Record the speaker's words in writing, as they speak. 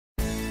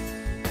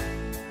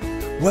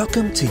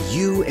Welcome to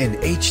You in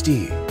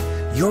HD,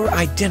 your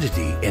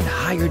identity in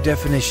higher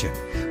definition,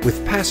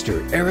 with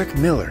Pastor Eric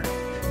Miller.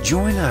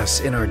 Join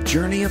us in our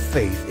journey of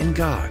faith in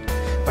God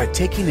by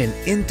taking an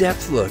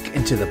in-depth look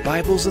into the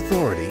Bible's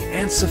authority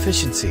and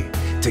sufficiency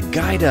to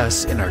guide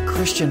us in our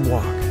Christian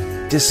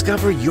walk.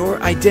 Discover your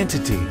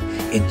identity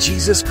in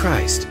Jesus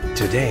Christ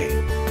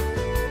today.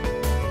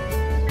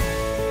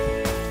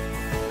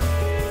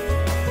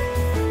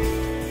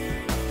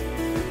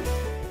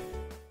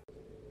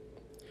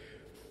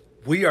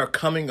 We are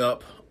coming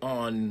up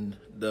on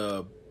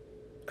the.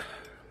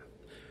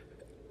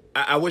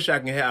 I wish I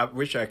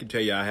could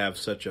tell you I have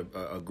such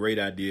a great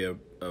idea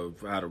of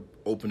how to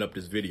open up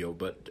this video,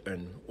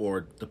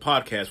 or the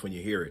podcast when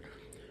you hear it.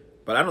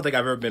 But I don't think I've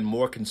ever been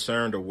more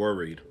concerned or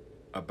worried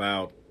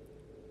about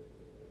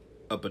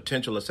a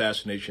potential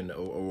assassination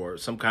or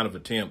some kind of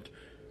attempt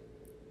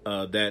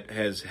that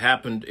has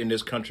happened in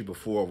this country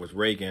before with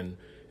Reagan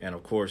and,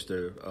 of course,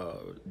 the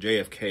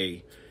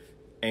JFK.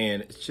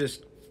 And it's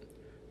just,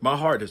 my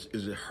heart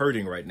is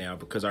hurting right now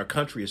because our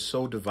country is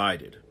so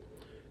divided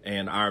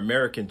and our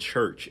American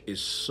church is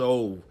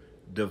so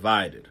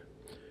divided.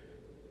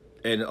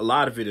 And a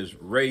lot of it is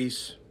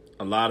race.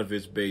 A lot of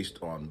it's based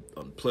on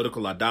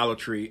political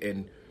idolatry.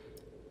 And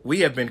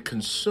we have been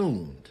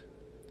consumed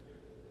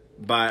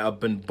by a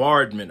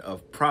bombardment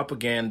of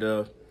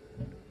propaganda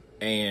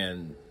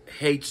and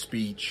hate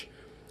speech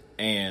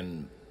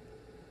and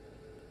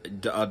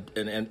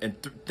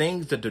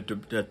things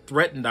that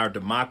threatened our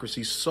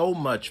democracy, so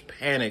much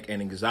panic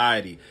and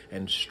anxiety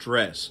and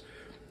stress.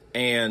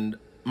 And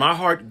my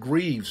heart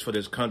grieves for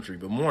this country,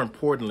 but more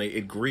importantly,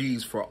 it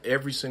grieves for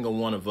every single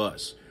one of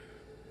us,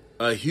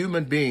 a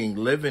human being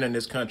living in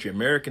this country,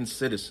 American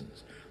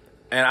citizens.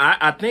 And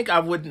I think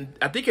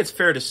it's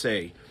fair to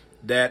say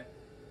that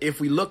if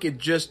we look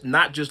at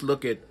not just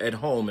look at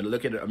home and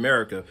look at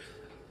America,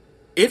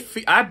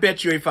 I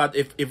bet you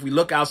if we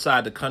look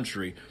outside the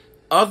country,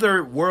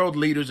 other world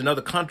leaders in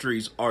other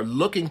countries are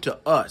looking to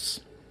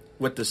us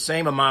with the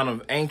same amount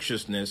of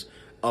anxiousness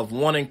of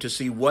wanting to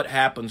see what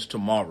happens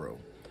tomorrow.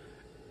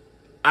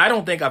 I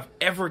don't think I've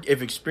ever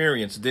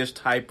experienced this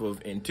type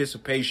of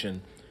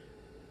anticipation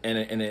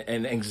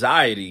and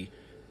anxiety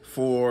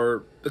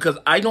because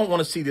I don't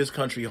want to see this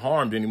country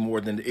harmed any more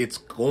than it's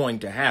going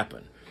to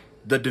happen.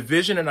 The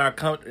division in our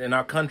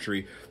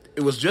country,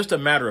 it was just a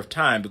matter of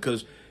time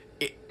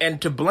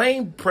and to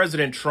blame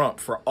President Trump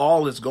for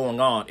all that's going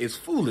on is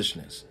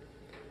foolishness.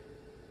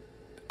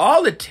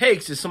 All it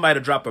takes is somebody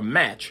to drop a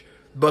match,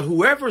 but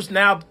whoever's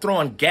now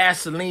throwing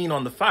gasoline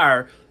on the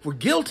fire, we're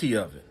guilty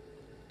of it.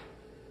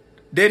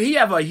 Did he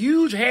have a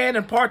huge hand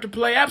and part to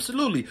play?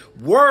 Absolutely.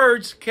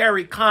 Words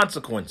carry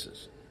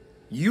consequences.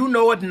 You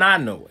know it and I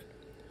know it.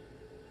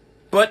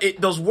 But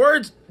those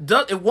words,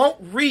 it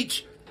won't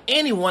reach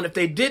anyone if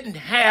they didn't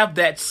have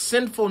that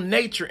sinful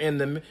nature in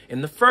them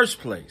in the first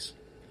place.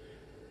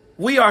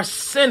 We are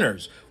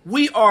sinners.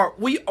 We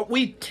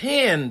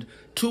tend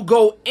to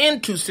go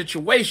into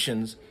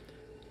situations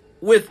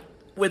with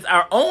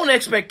our own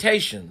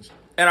expectations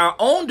and our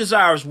own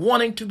desires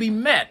wanting to be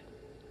met.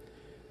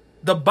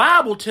 The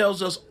Bible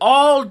tells us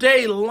all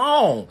day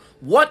long,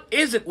 what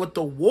is it with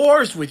the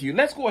wars with you?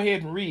 Let's go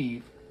ahead and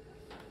read.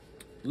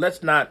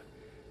 Let's not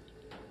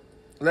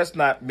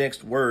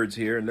mix words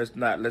here, and let's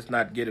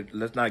not get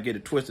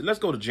it twisted. Let's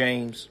go to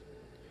James,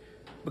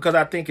 because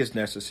I think it's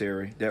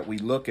necessary that we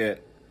look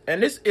at,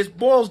 and it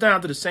boils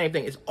down to the same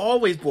thing. It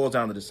always boils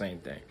down to the same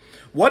thing.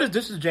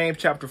 This is James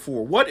chapter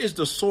 4. What is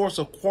the source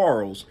of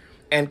quarrels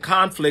and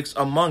conflicts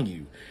among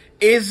you?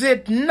 Is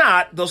it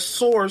not the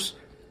source?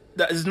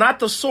 That is not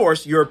the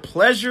source your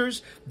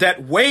pleasures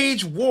that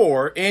wage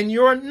war in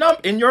your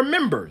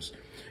members?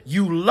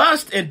 You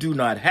lust and do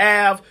not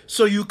have,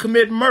 so you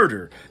commit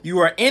murder. You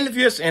are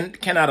envious and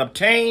cannot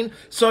obtain,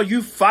 so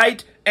you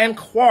fight and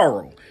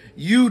quarrel.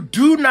 You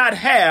do not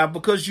have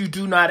because you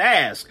do not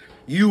ask.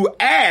 You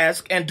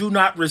ask and do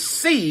not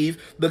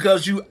receive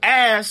because you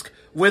ask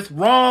with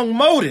wrong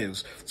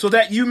motives, so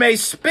that you may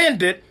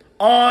spend it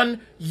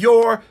on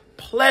your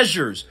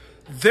pleasures.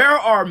 There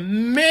are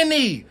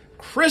many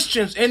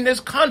Christians in this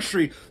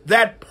country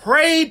that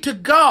pray to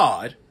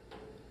God,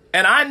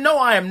 and I know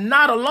I am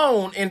not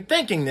alone in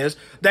thinking this,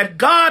 that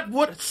God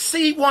would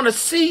want to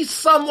see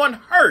someone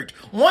hurt,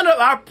 one of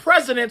our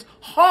presidents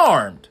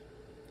harmed.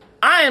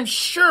 I am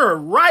sure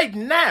right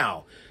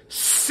now,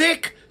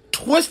 sick,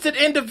 twisted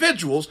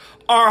individuals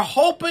are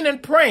hoping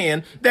and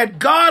praying that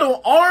God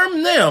will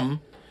arm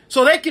them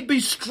so they could be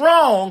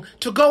strong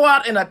to go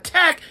out and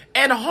attack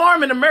and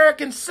harm an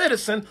American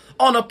citizen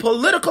on a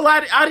political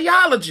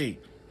ideology.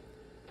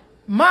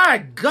 My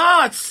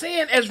God,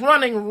 sin is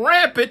running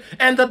rampant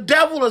and the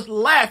devil is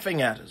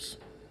laughing at us.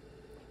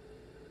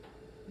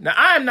 Now,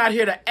 I am not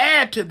here to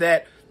add to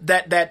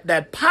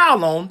that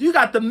pile on. You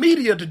got the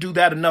media to do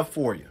that enough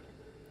for you.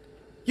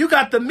 You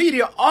got the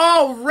media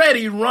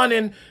already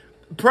running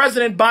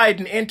President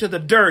Biden into the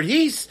dirt.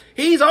 He's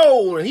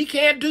old and he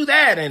can't do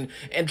that.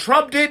 And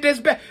Trump did this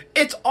bad.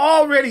 It's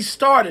already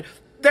started.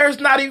 There's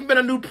not even been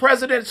a new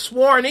president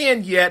sworn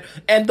in yet,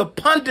 and the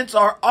pundits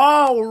are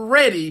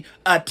already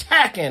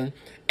attacking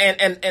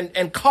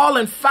and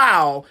calling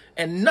foul,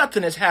 and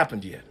nothing has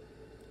happened yet.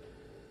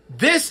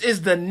 This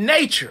is the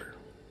nature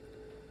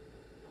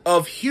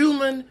of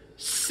human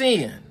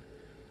sin.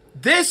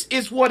 This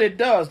is what it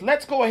does.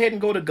 Let's go ahead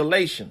and go to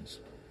Galatians.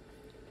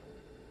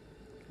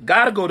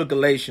 Got to go to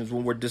Galatians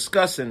when we're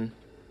discussing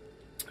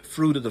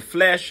fruit of the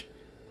flesh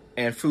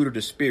and fruit of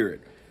the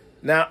spirit.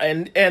 Now,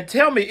 and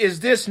tell me,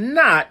 is this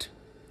not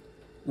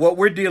what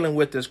we're dealing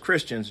with as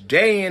Christians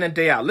day in and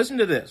day out? Listen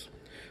to this.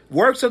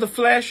 Works of the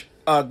flesh,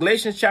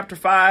 Galatians chapter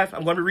 5.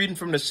 I'm going to be reading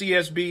from the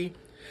CSB.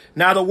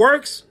 Now, the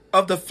works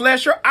of the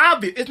flesh are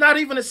obvious. It's not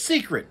even a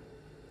secret.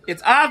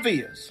 It's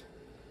obvious.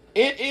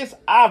 It is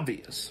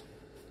obvious.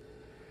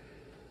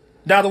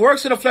 Now, the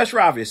works of the flesh are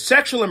obvious.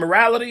 Sexual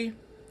immorality,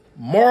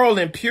 moral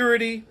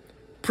impurity,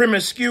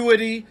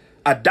 promiscuity,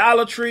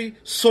 idolatry,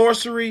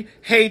 sorcery,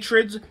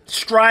 hatreds,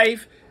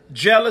 strife,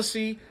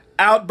 jealousy,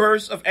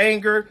 outbursts of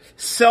anger,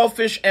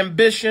 selfish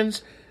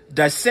ambitions,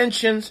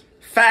 dissensions,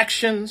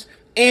 factions,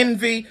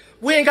 envy.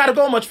 We ain't got to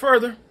go much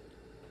further.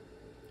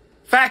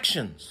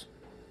 Factions.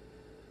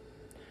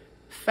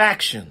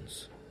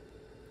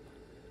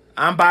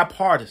 I'm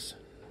bipartisan.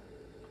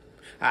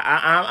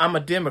 I'm a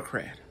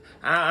Democrat.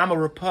 I'm a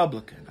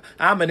Republican.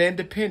 I'm an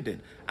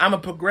independent. I'm a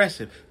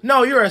progressive.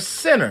 No, you're a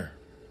sinner.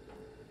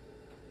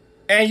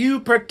 And you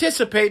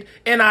participate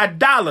in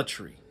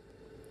idolatry.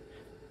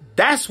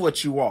 That's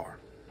what you are.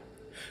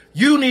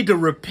 You need to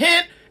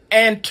repent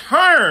and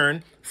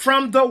turn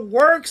from the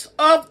works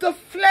of the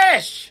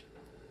flesh.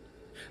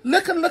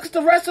 Look at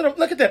the rest of them.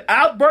 Look at that.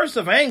 Outbursts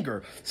of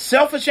anger,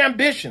 selfish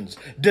ambitions,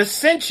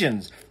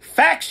 dissensions,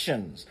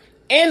 factions,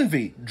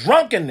 envy,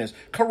 drunkenness,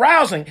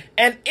 carousing,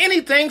 and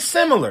anything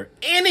similar.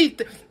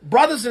 Anything.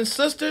 Brothers and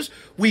sisters,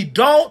 we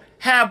don't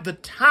have the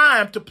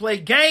time to play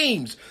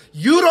games.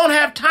 You don't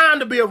have time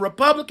to be a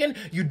Republican.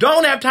 You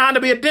don't have time to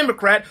be a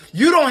Democrat.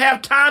 You don't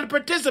have time to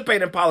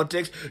participate in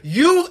politics.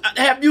 You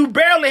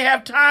barely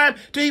have time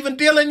to even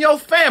deal in your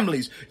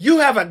families. You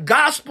have a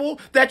gospel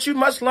that you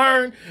must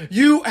learn.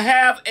 You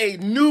have a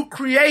new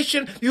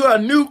creation. You are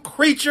a new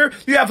creature.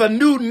 You have a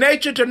new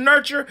nature to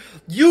nurture.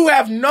 You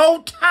have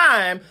no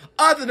time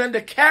other than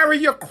to carry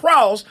your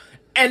cross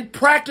and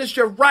practice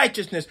your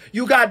righteousness.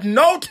 You got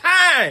no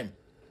time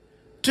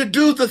to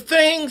do the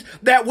things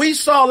that we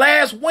saw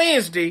last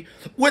Wednesday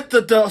with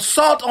the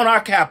assault on our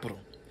Capitol.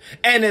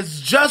 And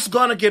it's just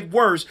going to get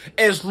worse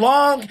as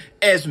long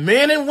as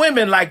men and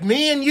women like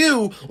me and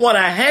you want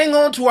to hang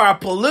on to our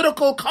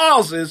political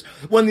causes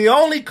when the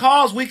only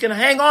cause we can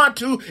hang on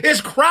to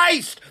is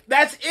Christ.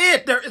 That's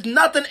it. There is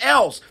nothing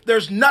else.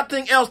 There's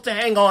nothing else to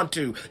hang on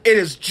to. It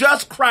is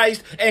just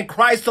Christ and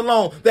Christ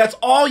alone. That's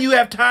all you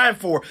have time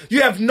for.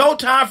 You have no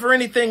time for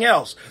anything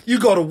else. You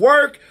go to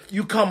work,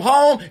 you come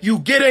home, you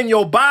get in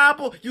your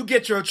Bible, you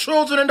get your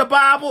children in the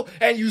Bible,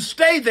 and you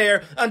stay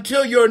there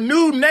until your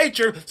new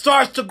nature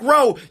starts to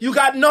grow. You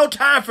got no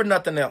time for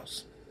nothing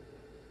else.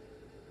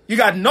 You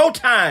got no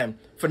time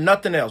for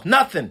nothing else.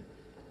 Nothing.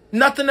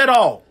 Nothing at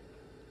all.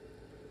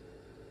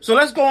 So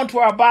let's go into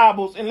our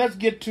Bibles and let's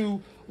get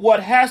to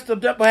what has to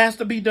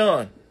be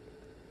done.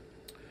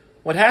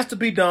 What has to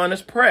be done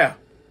is prayer.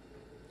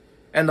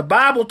 And the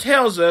Bible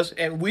tells us,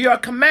 and we are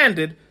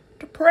commanded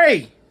to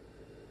pray.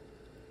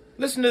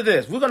 Listen to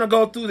this. We're going to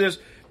go through this.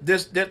 We're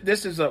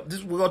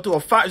going to do a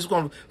fire. Just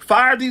going to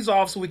fire these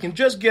off so we can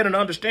just get an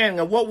understanding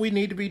of what we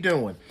need to be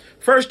doing.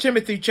 1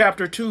 Timothy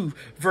chapter 2,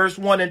 verse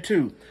 1 and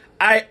 2.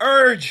 I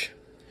urge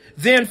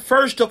then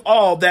first of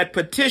all that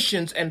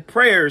petitions and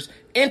prayers,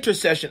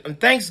 intercession and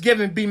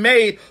thanksgiving be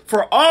made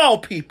for all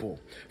people,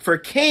 for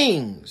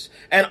kings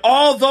and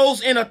all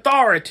those in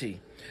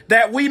authority,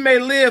 that we may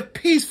live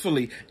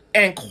peacefully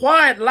and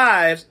quiet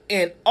lives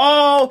in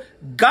all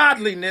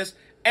godliness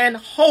and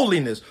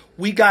holiness.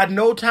 We got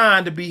no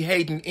time to be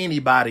hating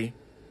anybody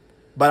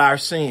but our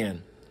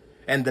sin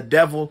and the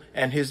devil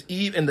and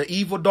the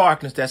evil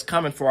darkness that's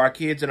coming for our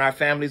kids and our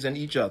families and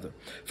each other.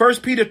 1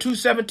 Peter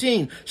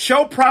 2:17,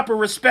 show proper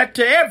respect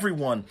to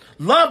everyone.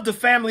 Love the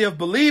family of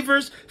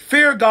believers,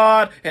 fear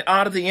God, and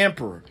honor the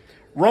emperor.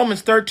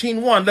 Romans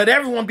 13:1, let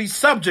everyone be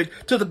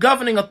subject to the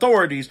governing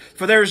authorities,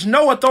 for there is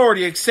no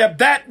authority except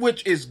that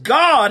which is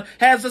God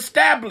has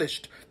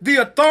established. The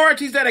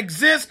authorities that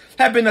exist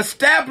have been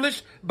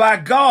established by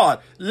God.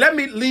 Let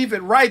me leave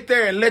it right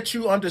there and let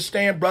you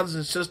understand, brothers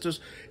and sisters,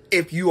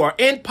 if you are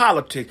in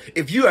politics,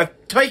 if you have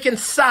taken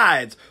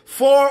sides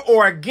for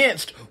or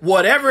against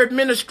whatever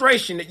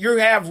administration that you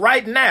have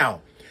right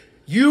now,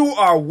 you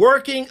are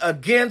working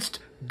against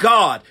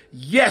God.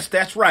 Yes,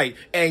 that's right.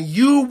 And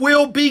you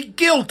will be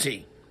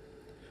guilty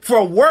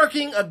for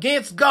working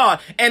against God.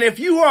 And if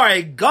you are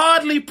a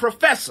godly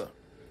professor,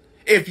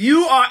 if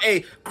you are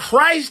a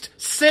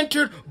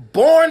Christ-centered,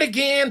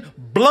 born-again,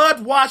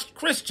 blood-washed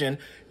Christian,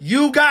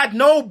 you got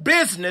no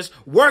business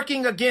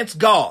working against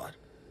God.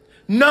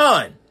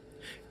 None.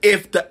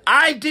 If the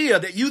idea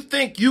that you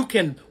think you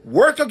can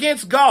work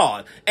against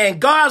God and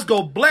God's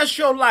going to bless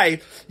your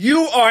life,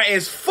 you are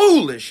as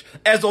foolish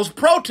as those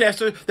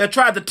protesters that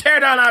tried to tear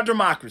down our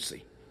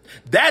democracy.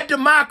 That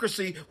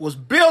democracy was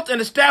built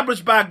and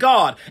established by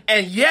God.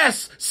 And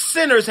yes,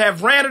 sinners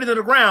have ran it into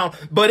the ground,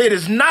 but it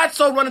is not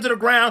so run into the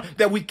ground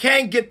that we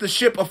can't get the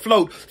ship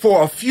afloat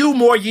for a few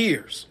more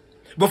years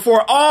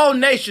before all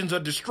nations are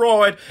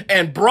destroyed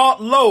and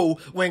brought low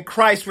when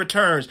Christ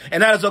returns.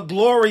 And that is a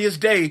glorious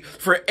day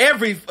for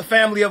every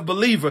family of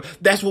believer.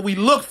 That's what we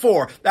look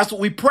for. That's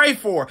what we pray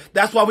for.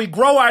 That's why we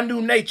grow our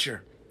new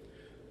nature.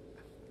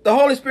 The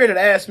Holy Spirit had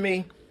asked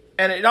me,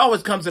 and it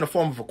always comes in the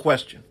form of a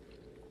question.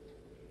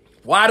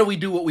 Why do we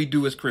do what we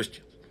do as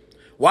Christians?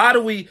 Why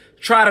do we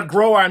try to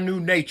grow our new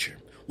nature?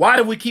 Why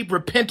do we keep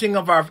repenting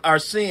of our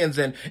sins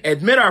and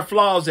admit our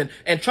flaws and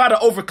try to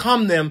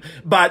overcome them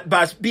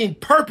by being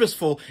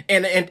purposeful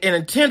and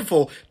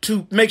intentful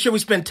to make sure we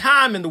spend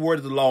time in the word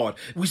of the Lord?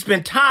 We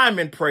spend time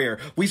in prayer.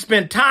 We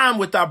spend time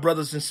with our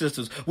brothers and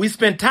sisters. We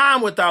spend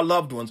time with our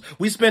loved ones.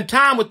 We spend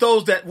time with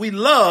those that we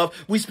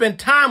love. We spend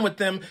time with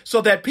them so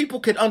that people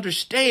can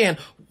understand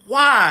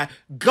why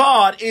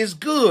God is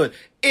good.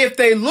 If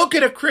they look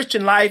at a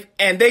Christian life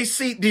and they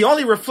see the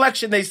only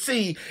reflection they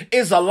see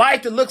is a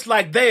life that looks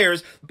like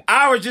theirs,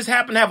 ours just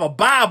happen to have a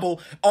Bible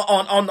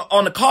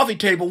on the coffee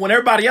table when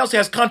everybody else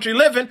has country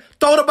living,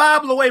 throw the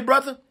Bible away,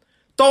 brother.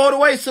 Throw it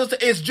away, sister.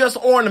 It's just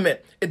ornament.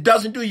 It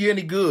doesn't do you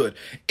any good.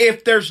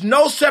 If there's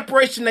no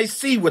separation they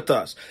see with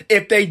us,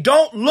 if they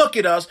don't look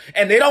at us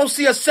and they don't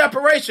see a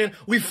separation,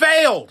 we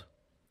failed.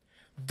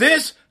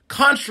 This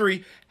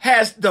country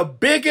has the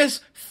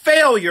biggest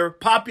failure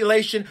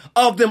population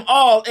of them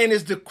all, and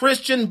is the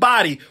Christian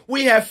body.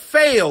 We have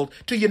failed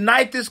to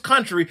unite this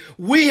country.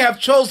 We have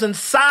chosen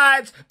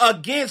sides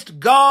against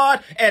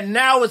God, and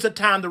now is a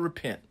time to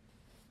repent.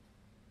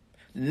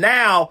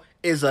 Now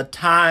is a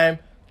time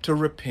to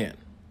repent.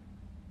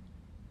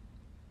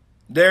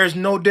 There's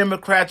no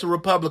Democrats or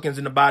Republicans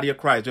in the body of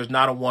Christ. There's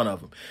not a one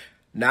of them.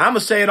 Now, I'm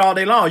going to say it all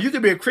day long. You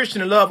can be a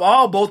Christian and love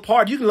both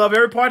parties. You can love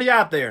every party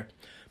out there.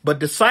 But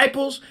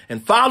disciples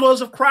and followers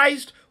of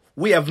Christ,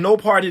 we have no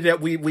party that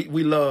we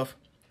love.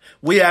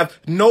 We have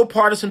no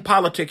partisan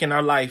politic in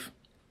our life.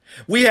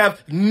 We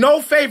have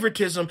no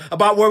favoritism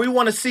about where we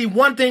want to see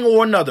one thing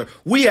or another.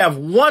 We have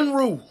one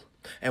rule,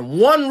 and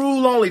one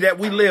rule only that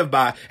we live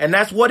by. And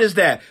that's, what is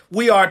that?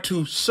 We are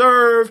to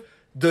serve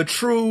the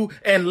true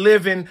and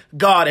living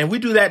God. And we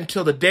do that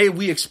until the day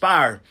we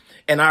expire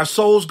and our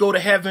souls go to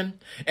heaven.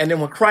 And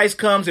then when Christ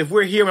comes, if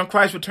we're here when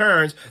Christ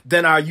returns,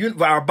 then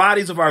our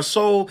bodies of our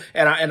soul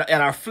and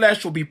our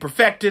flesh will be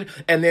perfected.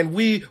 And then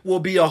we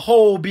will be a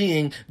whole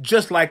being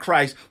just like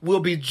Christ.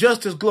 We'll be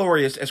just as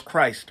glorious as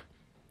Christ.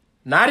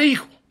 Not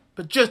equal,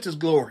 but just as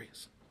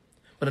glorious.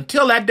 But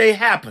until that day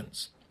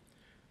happens,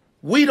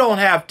 we don't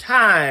have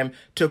time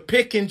to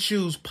pick and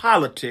choose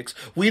politics.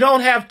 We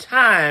don't have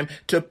time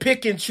to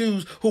pick and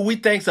choose who we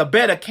think's a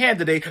better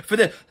candidate for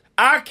this.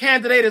 Our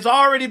candidate has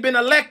already been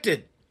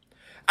elected.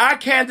 Our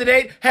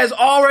candidate has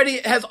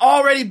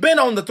already been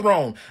on the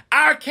throne.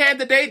 Our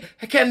candidate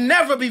can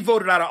never be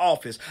voted out of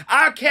office.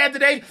 Our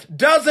candidate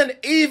doesn't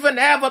even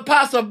have a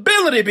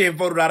possibility of being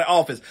voted out of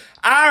office.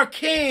 Our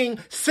king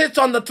sits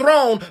on the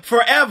throne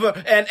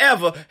forever and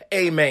ever.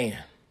 Amen.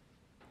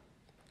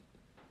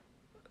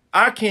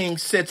 Our king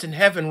sits in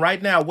heaven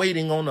right now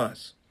waiting on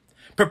us,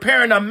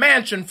 preparing a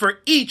mansion for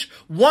each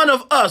one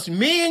of us,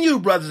 me and you,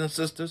 brothers and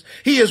sisters.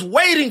 He is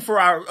waiting for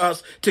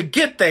us to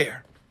get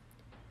there.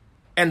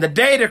 And the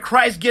day that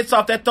Christ gets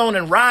off that throne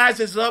and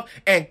rises up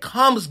and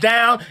comes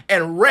down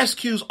and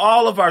rescues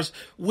all of us,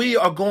 we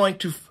are going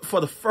to, for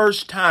the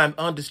first time,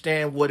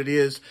 understand what it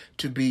is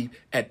to be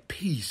at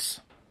peace.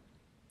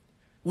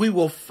 We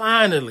will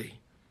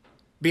finally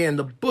be in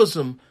the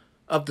bosom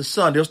of the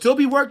Son. There'll still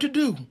be work to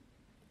do.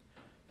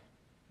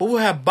 But we'll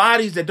have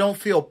bodies that don't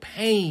feel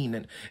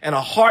pain and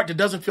a heart that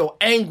doesn't feel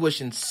anguish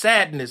and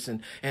sadness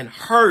and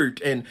hurt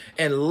and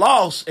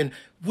loss. And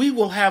we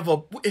will have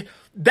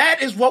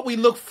that is what we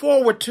look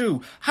forward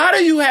to. How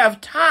do you have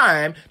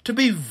time to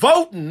be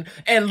voting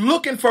and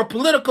looking for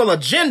political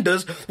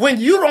agendas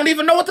when you don't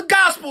even know what the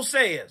gospel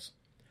says?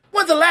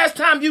 When's the last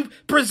time you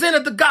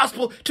presented the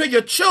gospel to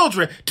your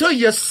children, to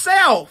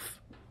yourself?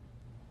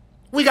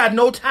 We got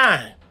no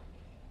time.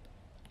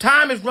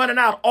 Time is running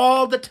out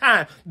all the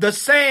time. The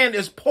sand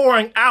is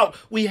pouring out.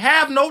 We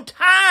have no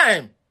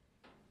time.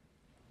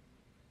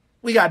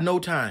 We got no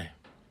time.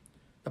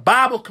 The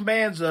Bible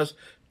commands us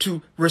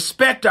to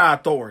respect our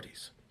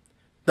authorities.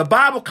 The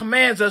Bible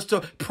commands us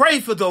to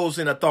pray for those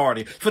in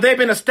authority, for they've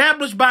been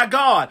established by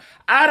God.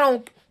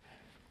 I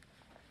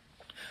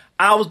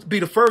was be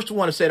the first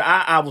one to say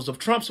that I was a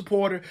Trump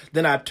supporter.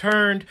 Then I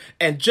turned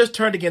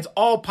against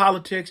all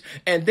politics.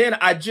 And then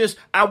I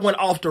went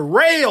off the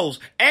rails,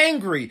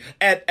 angry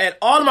at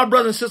all of my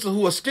brothers and sisters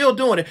who are still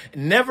doing it,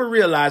 never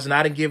realizing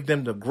I didn't give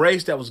them the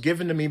grace that was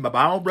given to me by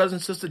my own brothers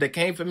and sisters that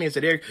came for me and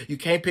said, Eric, you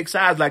can't pick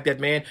sides like that,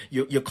 man.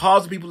 You're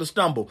causing people to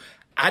stumble.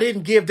 I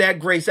didn't give that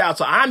grace out.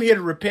 So I'm here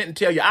to repent and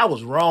tell you I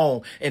was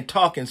wrong in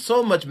talking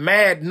so much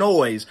mad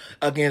noise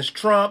against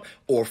Trump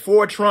or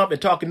for Trump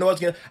and talking noise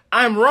against.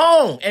 I'm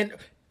wrong. And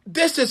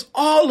this is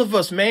all of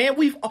us, man.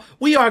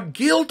 We are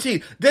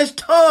guilty. This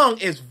tongue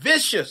is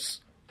vicious.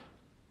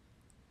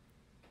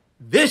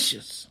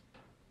 Vicious.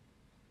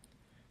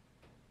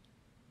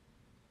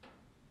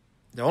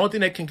 The only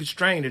thing that can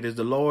constrain it is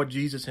the Lord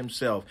Jesus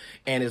himself.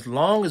 And as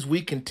long as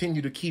we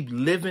continue to keep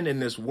living in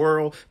this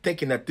world,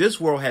 thinking that this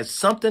world has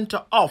something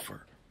to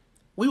offer,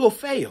 we will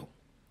fail.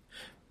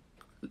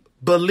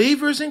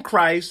 Believers in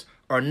Christ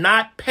are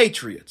not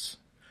patriots.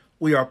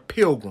 We are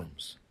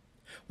pilgrims.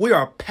 We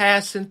are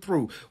passing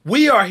through.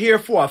 We are here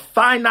for a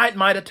finite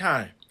amount of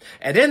time.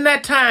 And in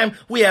that time,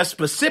 we have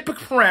specific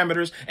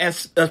parameters and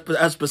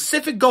a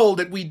specific goal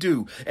that we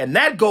do. And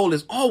that goal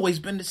has always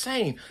been the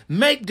same.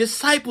 Make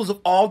disciples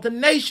of all the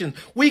nations.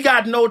 We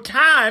got no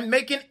time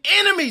making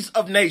enemies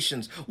of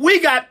nations. We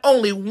got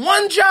only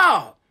one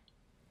job.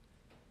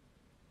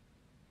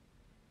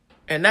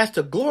 And that's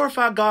to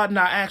glorify God in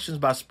our actions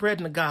by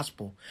spreading the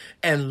gospel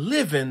and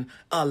living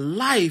a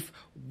life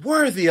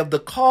worthy of the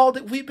call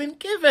that we've been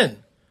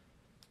given.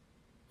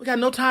 We got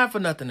no time for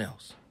nothing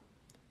else.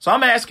 So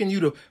I'm asking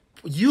you to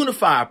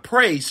unify,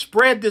 pray,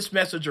 spread this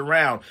message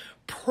around.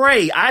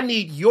 Pray. I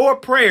need your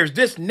prayers.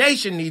 This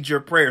nation needs your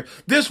prayers.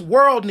 This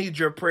world needs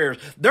your prayers.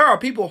 There are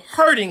people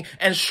hurting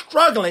and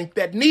struggling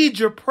that need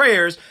your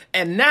prayers.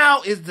 And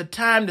now is the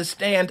time to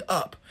stand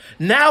up.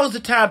 Now is the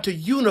time to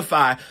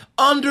unify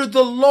under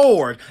the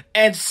Lord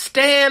and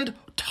stand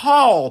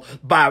tall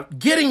by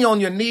getting on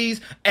your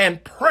knees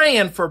and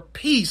praying for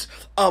peace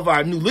of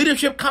our new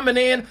leadership coming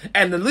in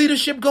and the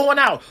leadership going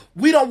out.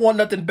 We don't want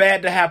nothing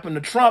bad to happen to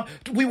Trump.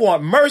 We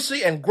want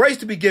mercy and grace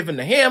to be given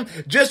to him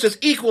just as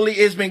equally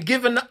it's been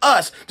given to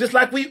us, just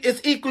like it's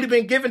equally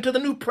been given to the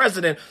new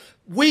president.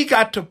 We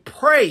got to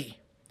pray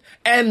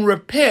and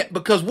repent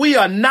because we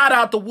are not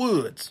out the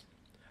woods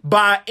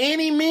by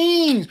any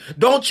means.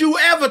 Don't you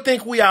ever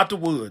think we out the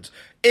woods.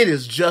 It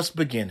is just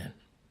beginning.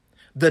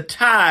 The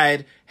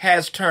tide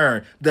has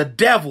turned. The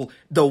devil,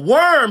 the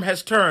worm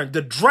has turned.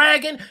 The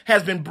dragon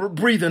has been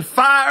breathing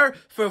fire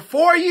for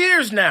 4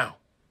 years now.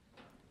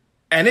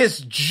 And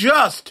it's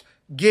just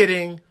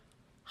getting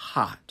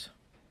hot.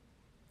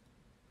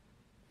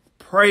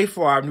 Pray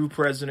for our new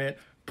president.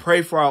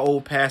 Pray for our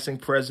old passing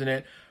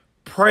president.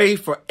 Pray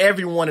for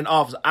everyone in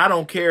office. I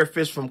don't care if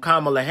it's from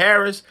Kamala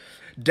Harris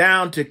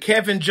down to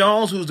Kevin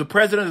Jones, who's the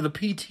president of the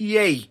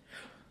PTA.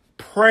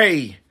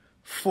 Pray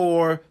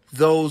for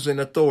those in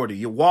authority,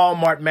 your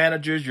Walmart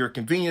managers, your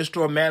convenience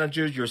store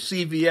managers, your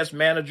CVS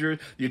managers,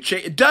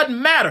 it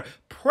doesn't matter.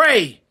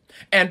 Pray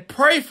and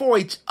pray for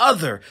each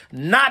other,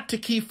 not to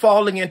keep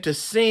falling into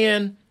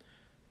sin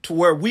to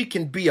where we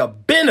can be a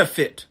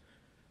benefit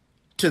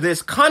to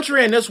this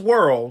country and this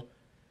world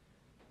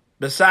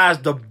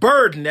besides the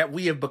burden that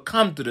we have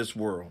become to this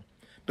world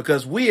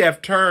because we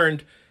have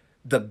turned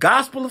the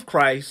gospel of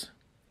Christ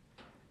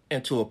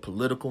into a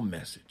political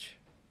message.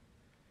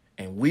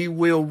 And we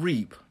will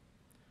reap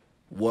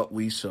what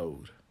we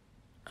sowed.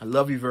 I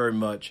love you very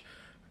much.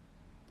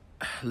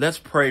 Let's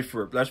pray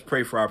for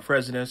our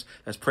presidents.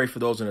 Let's pray for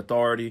those in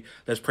authority.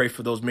 Let's pray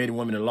for those men and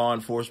women in law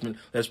enforcement.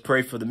 Let's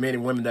pray for the men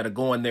and women that are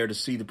going there to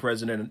see the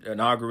president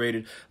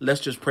inaugurated.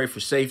 Let's just pray for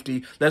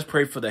safety. Let's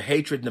pray for the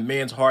hatred in the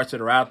men's hearts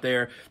that are out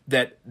there,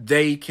 that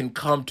they can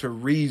come to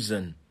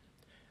reason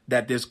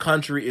that this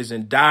country is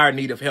in dire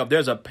need of help.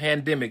 There's a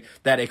pandemic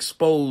that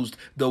exposed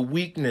the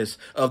weakness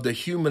of the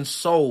human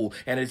soul.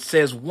 And it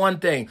says one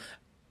thing,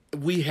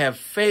 we have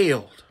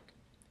failed,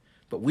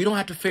 but we don't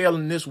have to fail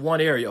in this one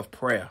area of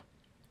prayer.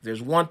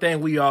 There's one thing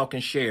we all can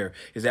share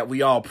is that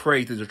we all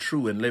pray to the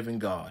true and living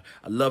God.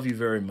 I love you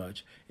very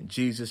much. In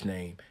Jesus'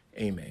 name,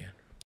 amen.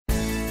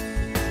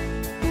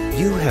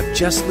 You have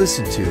just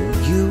listened to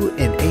You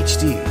in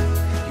HD,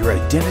 Your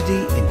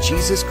Identity in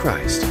Jesus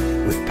Christ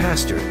with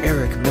Pastor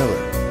Eric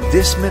Miller.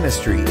 This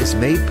ministry is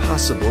made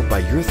possible by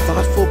your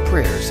thoughtful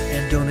prayers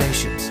and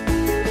donations.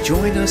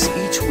 Join us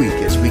each week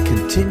as we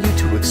continue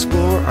to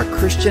explore our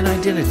Christian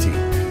identity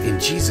in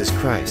Jesus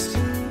Christ.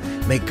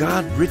 May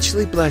God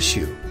richly bless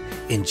you.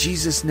 In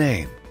Jesus'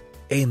 name,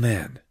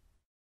 amen.